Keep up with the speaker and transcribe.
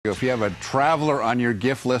Francisco. If you have a traveler on your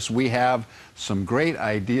gift list, we have some great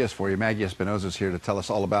ideas for you. Maggie Espinosa is here to tell us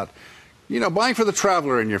all about, buying for the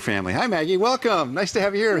traveler in your family. Hi, Maggie. Welcome. Nice to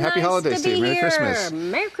have you here. Happy holidays to you. Merry Christmas.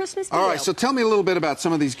 Merry Christmas to you. All right, so tell me a little bit about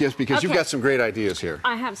some of these gifts because you've got some great ideas here.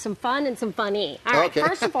 I have some fun and some funny. All right,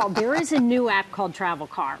 first of all, there is a new app called Travel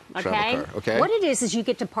Car. Travel Car, okay. What it is you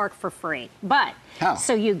get to park for free. But, how?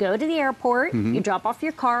 So you go to the airport, you drop off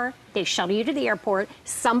your car, they shuttle you to the airport,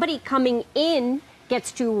 somebody coming in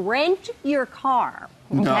gets to rent your car.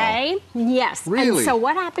 Okay? No. Yes. Really? And so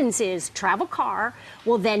what happens is Travel Car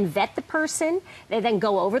will then vet the person. They then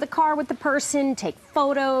go over the car with the person, take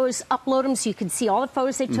photos, upload them so you can see all the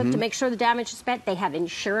photos they took to make sure the damage is met. They have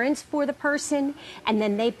insurance for the person, and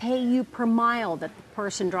then they pay you per mile that the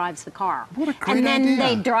person drives the car. What a great And then idea.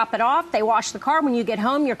 they drop it off. They wash the car. When you get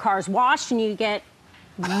home, your car's washed, and you get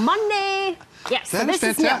money. Yes. That so is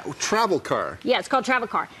this fantastic. Travel Car. Yeah, it's called Travel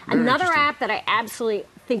Car. Very Another interesting. app that I absolutely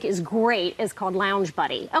think is great is called Lounge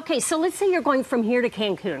Buddy. Okay, so let's say you're going from here to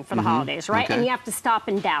Cancun for the holidays, right? Okay. And you have to stop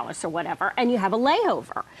in Dallas or whatever, and you have a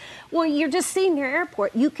layover. Well, you're just sitting near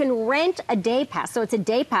airport. You can rent a day pass. So it's a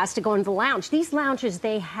day pass to go into the lounge. These lounges,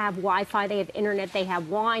 they have Wi-Fi, they have internet, they have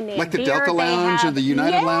wine, they Like have the beer, Delta Lounge or the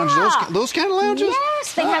United Lounge, those kind of lounges?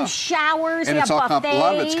 Yes, they have showers, And they it's have all buffets. a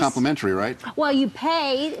lot of it's complimentary, right? Well, you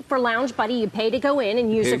pay for Lounge Buddy. You pay to go in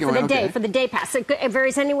and use Pay to it go for the in, day, okay. for the day pass. It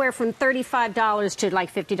varies anywhere from $35 to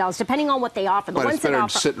like $50, depending on what they offer. The But ones it's better that than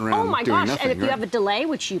offer, sitting around oh my doing gosh! nothing, And if you right? have a delay,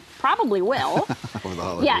 which you probably will, Over the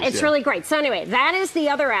holidays, yeah, it's really great. So anyway, that is the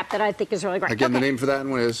other app that I think is really great. Again, the name for that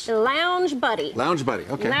one is? Lounge Buddy. Lounge Buddy,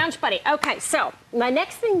 okay. Lounge Buddy. Okay, so my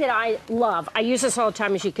next thing that I love, I use this all the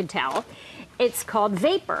time, as you can tell. It's called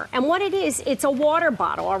Vapor. And what it is, it's a water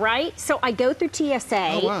bottle, all right? So I go through TSA,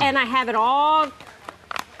 and I have it all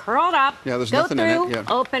curled up. Yeah, there's go nothing through, in it. Yeah.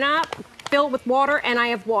 Open up, fill it with water, and I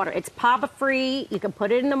have water. It's PAPA-free. You can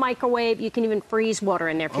put it in the microwave. You can even freeze water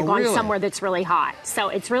in there if you're going really? somewhere that's really hot. So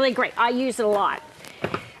it's really great. I use it a lot.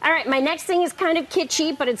 All right, my next thing is kind of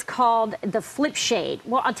kitschy, but it's called the Flip Shade.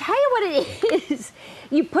 Well, I'll tell you what it is.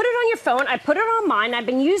 You put it on your phone. I put it on mine. I've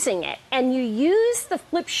been using it. And you use the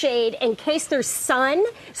Flip Shade in case there's sun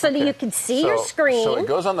so that you can see your screen. So it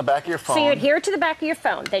goes on the back of your phone. So you adhere to the back of your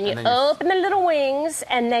phone. Then you open the little wings,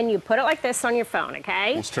 and then you put it like this on your phone,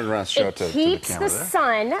 okay? Let's turn around and show it to the keeps camera the there.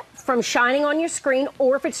 sun from shining on your screen,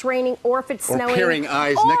 or if it's raining, or if it's snowing. Or peering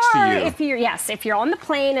eyes next to you. If you're on the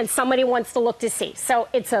plane and somebody wants to look to see. So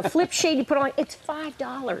it's a Flip Shade you put on. It's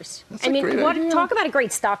 $5. That's a great idea. Talk about a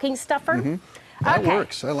great stocking stuffer. That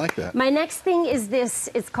works. I like that. My next thing is this.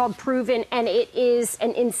 It's called Proven, and it is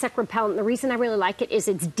an insect repellent. The reason I really like it is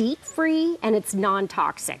it's DEET-free and it's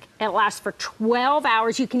non-toxic. It lasts for 12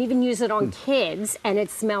 hours. You can even use it on kids, and it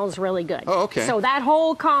smells really good. Oh, okay. So that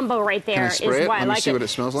whole combo right there is spray it? why I Let me like it. see what it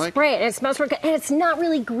smells like. Spray it. It smells really good, and it's not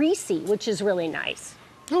really greasy, which is really nice.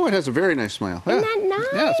 Oh, it has a very nice smell. Isn't that nice?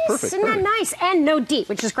 Yeah, it's perfect. Isn't that nice? And no DEET,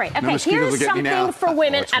 which is great. Okay, mosquitoes will here's get me now. something for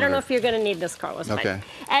women. What's I don't know weird? if you're going to need this, Carlos. but Okay.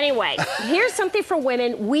 Anyway, here's something for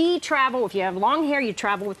women. We travel, if you have long hair, you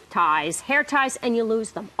travel with ties, hair ties, and you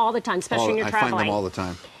lose them all the time, especially when you're I traveling. find them all the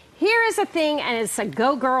time. Here is a thing, and it's a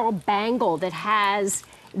Go Girl bangle that has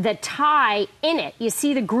the tie in it. You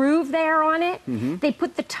see the groove there on it? They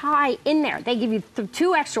put the tie in there. They give you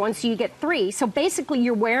 2 extra ones, so you get 3. So basically,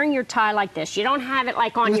 you're wearing your tie like this. You don't have it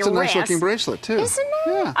like on And your it's a wrist. nice-looking bracelet, too. Isn't it?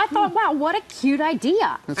 Yeah. I thought, wow, what a cute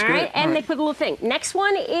idea. That's all great. right? And All they right. put a little thing. Next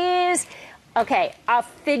one is... Okay, a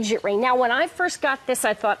fidget ring. Now, when I first got this,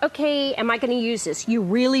 I thought, okay, am I going to use this? You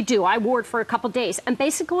really do. I wore it for a couple days. And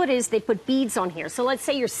basically what it is, they put beads on here. So let's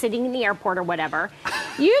say you're sitting in the airport or whatever.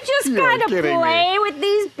 You just You're kind of kidding play me. with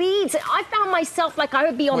these beads. I found myself like I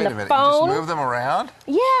would be on Wait the a minute. phone. You just move them around?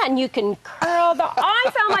 Yeah, and you can curl the...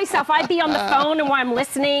 I found myself, I'd be on the phone, and while I'm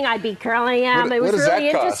listening, I'd be curling them. It was what does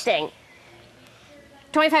really that cost? interesting.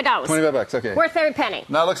 $25. $25, okay. Worth every penny.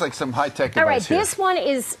 Now it looks like some high-tech device All right, here. this one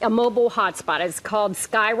is a mobile hotspot. It's called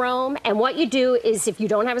SkyRoam, and what you do is if you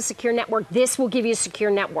don't have a secure network, this will give you a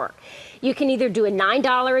secure network. You can either do a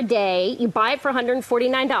 $9 a day. You buy it for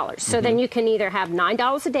 $149. So then you can either have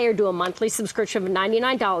 $9 a day or do a monthly subscription of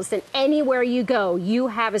 $99. Then anywhere you go, you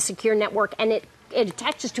have a secure network, and it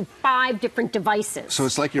attaches to 5 different devices. So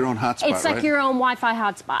it's like your own hotspot, It's like right? your own Wi-Fi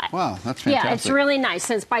hotspot. Wow, that's fantastic. Yeah, it's really nice.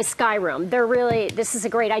 And it's by SkyRoam. This is a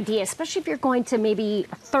great idea, especially if you're going to maybe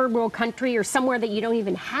a third world country or somewhere that you don't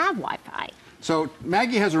even have Wi-Fi. So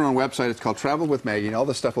Maggie has her own website. It's called Travel with Maggie, and all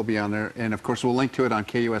this stuff will be on there. And, of course, we'll link to it on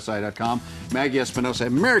KUSI.com. Maggie Espinosa,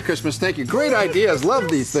 Merry Christmas. Thank you. Great ideas. Love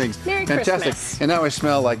these things. Merry Fantastic. Christmas. And now I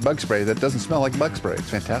smell like bug spray. That doesn't smell like bug spray. It's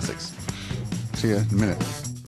fantastic. See you in a minute.